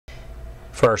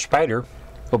For our spider,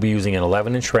 we'll be using an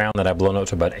 11-inch round that I've blown out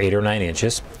to about 8 or 9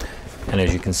 inches. And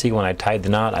as you can see, when I tied the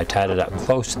knot, I tied it up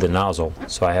close to the nozzle,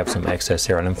 so I have some excess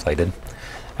there uninflated.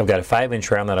 I've got a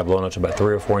 5-inch round that I've blown out to about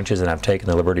 3 or 4 inches, and I've taken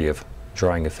the liberty of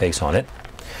drawing a face on it.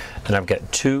 And I've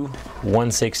got two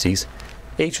 160s,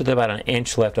 each with about 1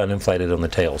 inch left uninflated on the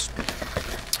tails.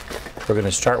 We're going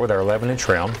to start with our 11-inch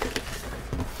round.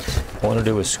 What I want to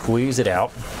do is squeeze it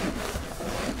out,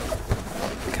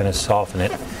 kind of soften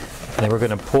it, and then we're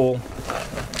going to pull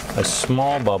a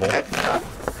small bubble.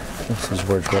 This is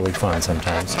where it's really fun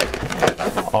sometimes.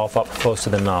 Off up close to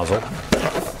the nozzle.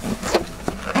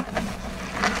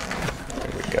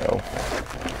 There we go.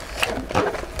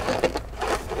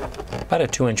 About a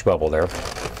 2-inch bubble there.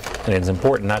 And it's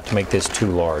important not to make this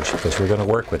too large because we're going to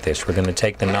work with this. We're going to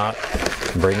take the knot,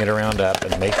 bring it around up,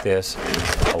 and make this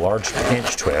a large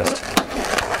pinch twist.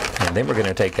 And then we're going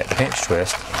to take that pinch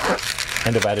twist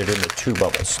and divide it into 2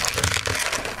 bubbles.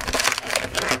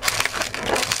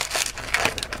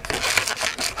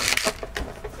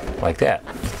 Like that.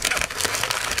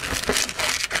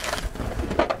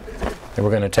 Then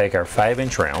we're going to take our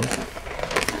 5-inch round.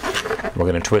 We're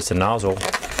going to twist the nozzle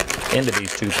into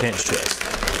these 2 pinch twists.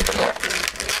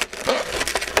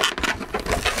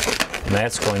 And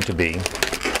that's going to be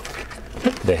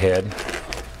the head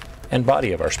and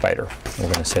body of our spider.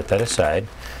 We're going to set that aside.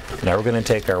 Now we're going to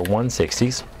take our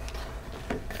 160s.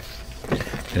 We're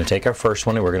going to take our first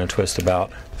one and we're going to twist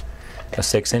about a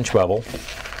 6-inch bubble,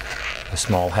 a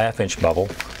small 1/2-inch bubble,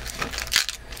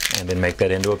 and then make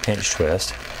that into a pinch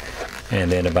twist, and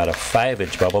then about a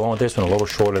 5-inch bubble. I want this one a little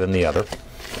shorter than the other.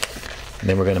 And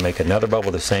then we're going to make another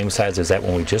bubble the same size as that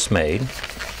one we just made,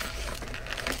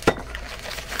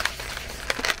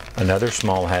 another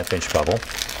small 1/2-inch bubble,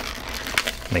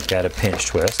 make that a pinch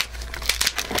twist,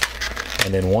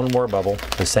 and then one more bubble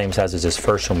the same size as this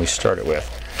first one we started with.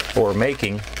 What we're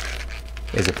making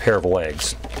is a pair of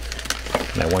legs.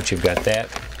 Now once you've got that,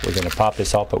 we're going to pop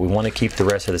this off, but we want to keep the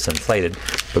rest of this inflated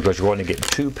because we're going to get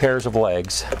 2 pairs of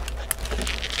legs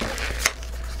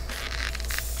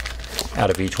out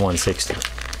of each 160.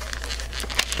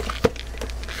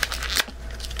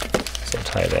 So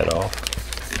tie that off.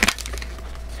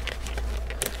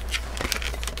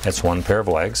 That's 1 pair of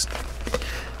legs.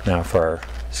 Now for our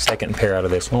second pair out of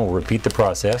this one, we'll repeat the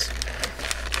process.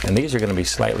 And these are going to be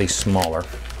slightly smaller.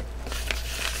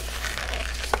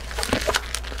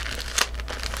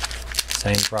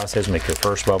 Same process, make your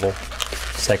first bubble,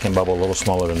 second bubble a little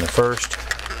smaller than the first.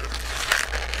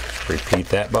 Repeat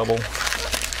that bubble,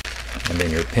 and then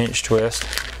your pinch twist.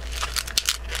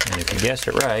 And if you guessed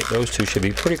it right, those 2 should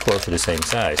be pretty close to the same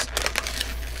size.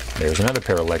 There's another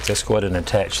pair of legs. Let's go ahead and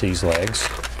attach these legs.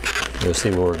 You'll see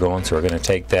where we're going. So we're going to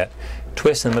take that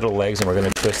twist in the middle legs and we're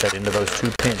going to twist that into those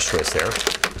 2 pinch twists there.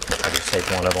 I'll just take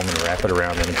one of them and wrap it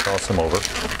around and cross them over.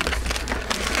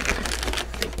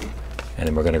 And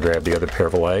then we're going to grab the other pair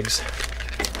of legs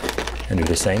and do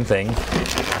the same thing.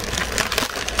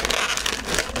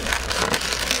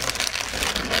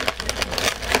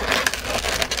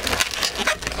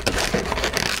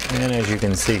 And as you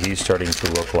can see, he's starting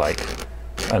to look like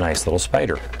a nice little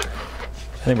spider.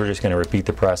 I think we're just going to repeat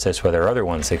the process with our other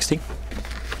 160.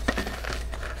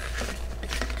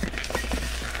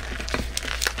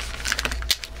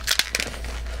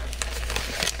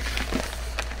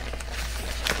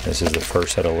 This is the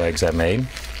first set of legs I made.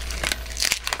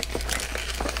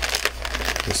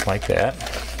 Just like that.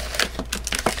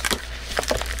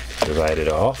 Divide it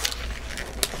off.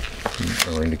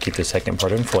 We're going to keep the second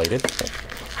part inflated.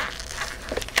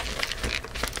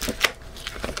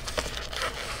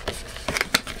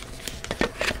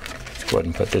 Let's go ahead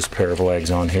and put this pair of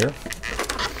legs on here.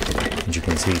 As you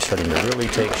can see, it's starting to really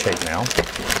take shape now.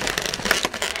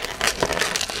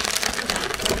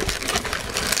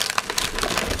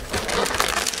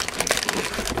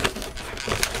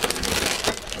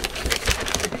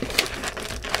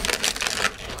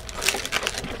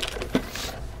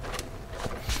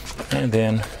 And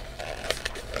then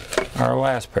our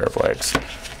last pair of legs.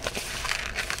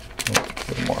 A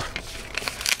little more.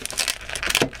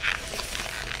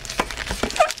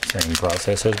 Same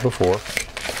process as before.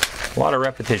 A lot of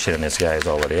repetition in this, guy, is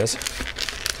all it is.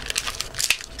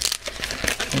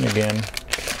 And again,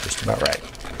 just about right.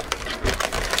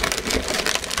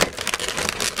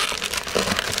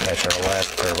 Attach our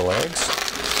last pair of legs.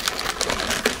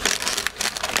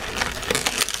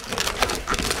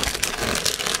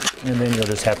 And then you'll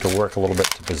just have to work a little bit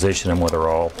to position them where they're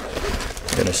all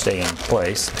going to stay in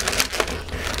place.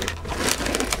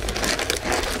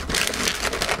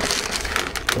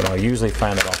 What I'll usually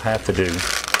find that I'll have to do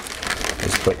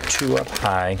is put 2 up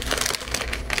high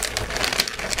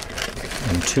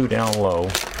 2 down low.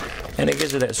 And it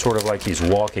gives it that sort of like he's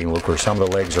walking look, where some of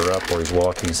the legs are up, where he's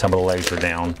walking, some of the legs are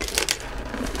down.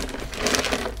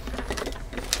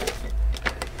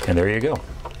 And there you go,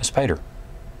 a spider.